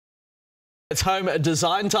It's home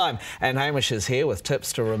design time, and Hamish is here with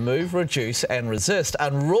tips to remove, reduce and resist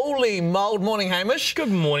unruly mould. Morning, Hamish.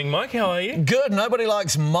 Good morning, Mike. How are you? Good. Nobody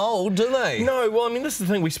likes mould, do they? No, well, I mean, this is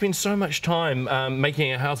the thing. We spend so much time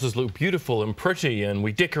making our houses look beautiful and pretty, and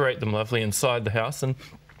we decorate them lovely inside the house, and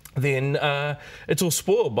then it's all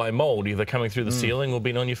spoiled by mould, either coming through the ceiling or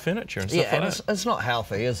being on your furniture and stuff like that. It's not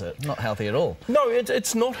healthy, is it? Not healthy at all. No,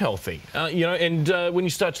 it's not healthy. You know, and when you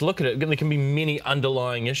start to look at it, there can be many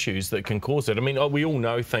underlying issues that can cause it. I mean, we all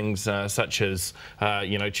know things such as,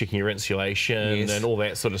 you know, checking your insulation and all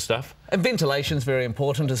that sort of stuff. And ventilation's very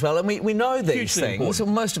important as well, and we know these things.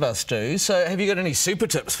 Most of us do. So have you got any super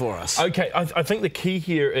tips for us? Okay, I think the key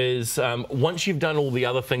here is once you've done all the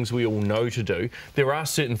other things we all know to do, there are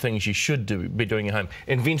certain things you should be doing at home,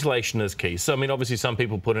 and ventilation is key. So I mean, obviously some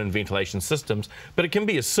people put in ventilation systems, but it can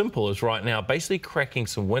be as simple as right now basically cracking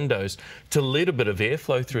some windows to let a bit of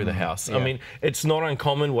airflow through the house. I mean, it's not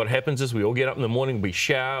uncommon. What happens is we all get up in the morning, we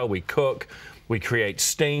shower, we cook, we create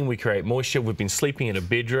steam, we create moisture. We've been sleeping in a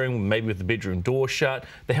bedroom, maybe with the bedroom door shut.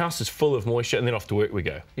 The house is full of moisture, and then off to work we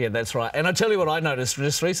go. Yeah, that's right. And I tell you what I noticed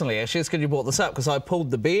just recently, actually, it's good you brought this up, because I pulled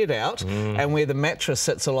the bed out, and where the mattress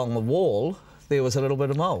sits along the wall, there was a little bit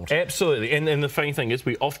of mould. Absolutely. And the funny thing is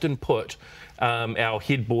we often put our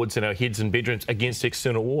headboards and our heads in bedrooms against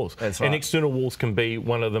external walls. That's right. And external walls can be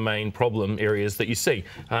one of the main problem areas that you see,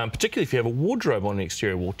 particularly if you have a wardrobe on an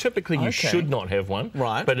exterior wall. Typically you should not have one,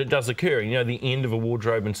 but it does occur. You know, the end of a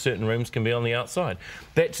wardrobe in certain rooms can be on the outside.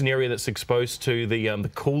 That's an area that's exposed to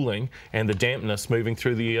the cooling and the dampness moving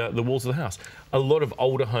through the walls of the house. A lot of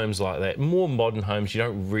older homes like that. More modern homes, you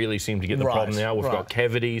don't really seem to get the problem now. We've got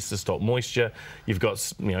cavities to stop moisture. You've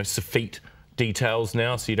got, you know, soffit details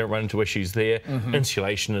now, so you don't run into issues there.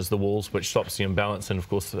 Insulation is the walls, which stops the imbalance, and of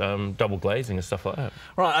course double glazing and stuff like that.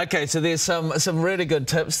 Right, okay, so there's some really good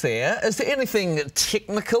tips there. Is there anything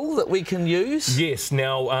technical that we can use? Yes,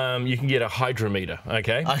 now you can get a hydrometer,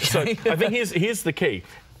 okay? So I think here's the key.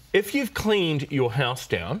 If you've cleaned your house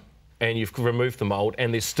down and you've removed the mould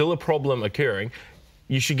and there's still a problem occurring,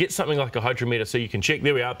 you should get something like a hydrometer so you can check.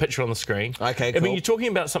 There we are, picture on the screen. Okay, cool. I mean, you're talking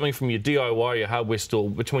about something from your DIY or your hardware store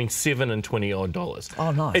between $7 and $20 odd.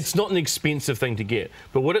 Oh, nice. It's not an expensive thing to get,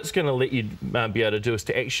 but what it's going to let you be able to do is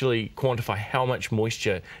to actually quantify how much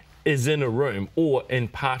moisture is in a room or in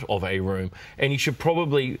part of a room, and you should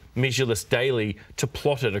probably measure this daily to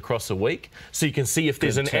plot it across a week so you can see if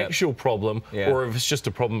there's an actual problem or if it's just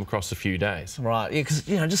a problem across a few days. Right, yeah, because,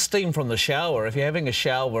 you know, just steam from the shower. If you're having a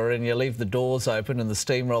shower and you leave the doors open and the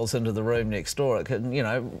steam rolls into the room next door, it can, you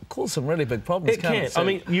know, cause some really big problems. It can. So I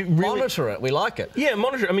mean, you really monitor it. We like it. Yeah,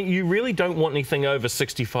 monitor it. I mean, you really don't want anything over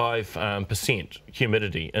 65%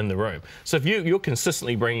 humidity in the room. So if you're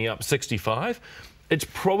consistently bringing up 65, it's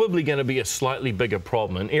probably going to be a slightly bigger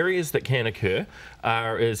problem. And areas that can occur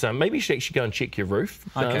is maybe you should actually go and check your roof.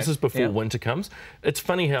 This is before winter comes. It's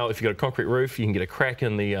funny how if you've got a concrete roof, you can get a crack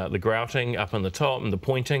in the grouting up on the top and the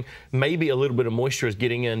pointing. Maybe a little bit of moisture is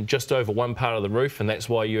getting in just over one part of the roof, and that's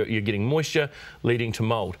why you're getting moisture leading to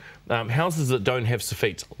mould. Houses that don't have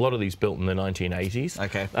soffits, a lot of these built in the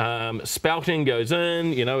 1980s. Spouting goes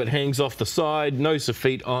in, you know, it hangs off the side, no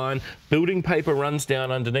soffit iron, building paper runs down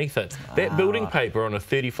underneath it. That building paper on a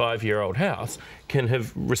 35-year-old house can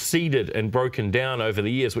have receded and broken down over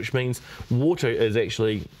the years, which means water is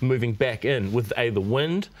actually moving back in with the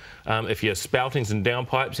wind. If your spoutings and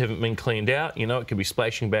downpipes haven't been cleaned out, you know, it could be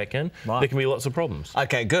splashing back in. There can be lots of problems.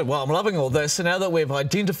 Okay, good. Well, I'm loving all this. So now that we've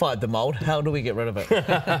identified the mould, how do we get rid of it?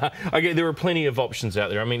 Okay, there are plenty of options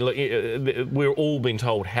out there. I mean, look, we're all being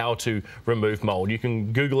told how to remove mould. You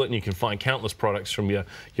can Google it and you can find countless products from your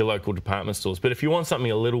local department stores. But if you want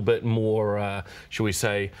something a little bit more, shall we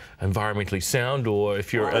say, environmentally sound, or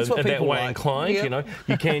if you're that way inclined, you know,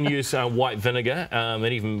 you can use white vinegar, and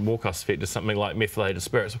even more cost effective something like methylated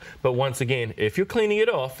spirits. But once again, if you're cleaning it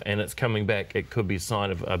off and it's coming back, it could be a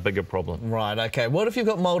sign of a bigger problem. Right, okay. What if you've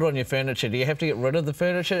got mould on your furniture? Do you have to get rid of the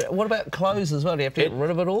furniture? What about clothes as well? Do you have to get rid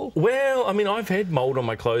of it all? Well, I mean, I've had mould on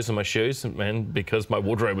my clothes and my shoes, and because my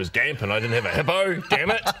wardrobe was damp and I didn't have a hippo,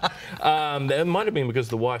 damn it. It might have been because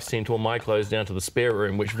the wife sent all my clothes down to the spare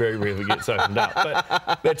room, which very rarely gets opened up.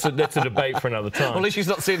 But that's a debate for another time. Well, at least she's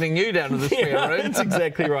not sending you down to the spare room. That's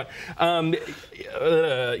exactly right.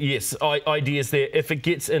 Yes, ideas there. If it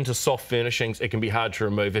gets into soft furnishings, it can be hard to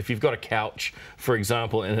remove. If you've got a couch, for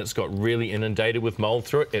example, and it's got really inundated with mould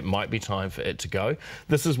through it, it might be time for it to go.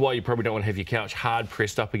 This is why you probably don't want to have your couch hard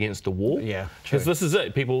pressed up against the wall. Yeah, because this is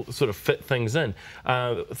it. People sort of fit things in.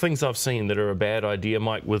 Things I've seen that are a bad idea,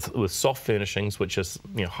 Mike, with soft furnishings, which is,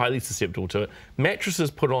 you know, highly susceptible to it. Mattresses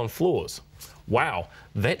put on floors. Wow,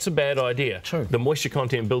 that's a bad idea. True. The moisture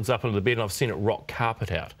content builds up into the bed, and I've seen it rock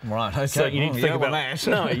carpet out. Right, okay. So you need to think about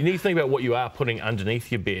no, you need to think about what you are putting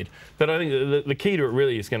underneath your bed. But I think the key to it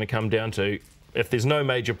really is going to come down to, if there's no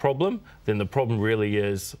major problem, then the problem really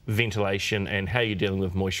is ventilation and how you're dealing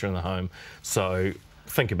with moisture in the home. So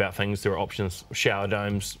think about things. There are options: shower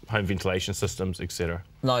domes, home ventilation systems, etc.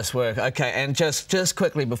 Nice work. Okay, and just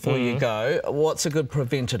quickly before you go, what's a good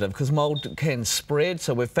preventative? Because mould can spread,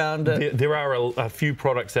 so we've found it. There are a few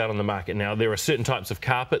products out on the market now. There are certain types of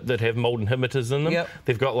carpet that have mould inhibitors in them. Yep.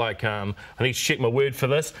 They've got, like, I need to check my word for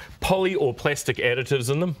this, poly or plastic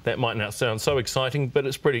additives in them. That might not sound so exciting, but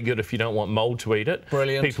it's pretty good if you don't want mould to eat it.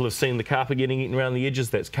 Brilliant. People have seen the carpet getting eaten around the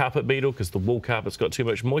edges. That's carpet beetle, because the wool carpet's got too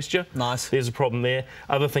much moisture. Nice. There's a problem there.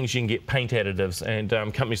 Other things, you can get paint additives, and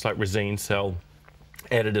companies like Resine sell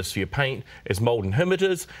additives for your paint as mould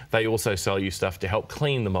inhibitors. They also sell you stuff to help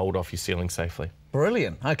clean the mould off your ceiling safely.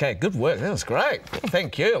 Brilliant. Okay, good work. That was great.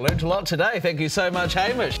 Thank you. I learned a lot today. Thank you so much,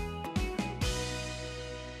 Hamish.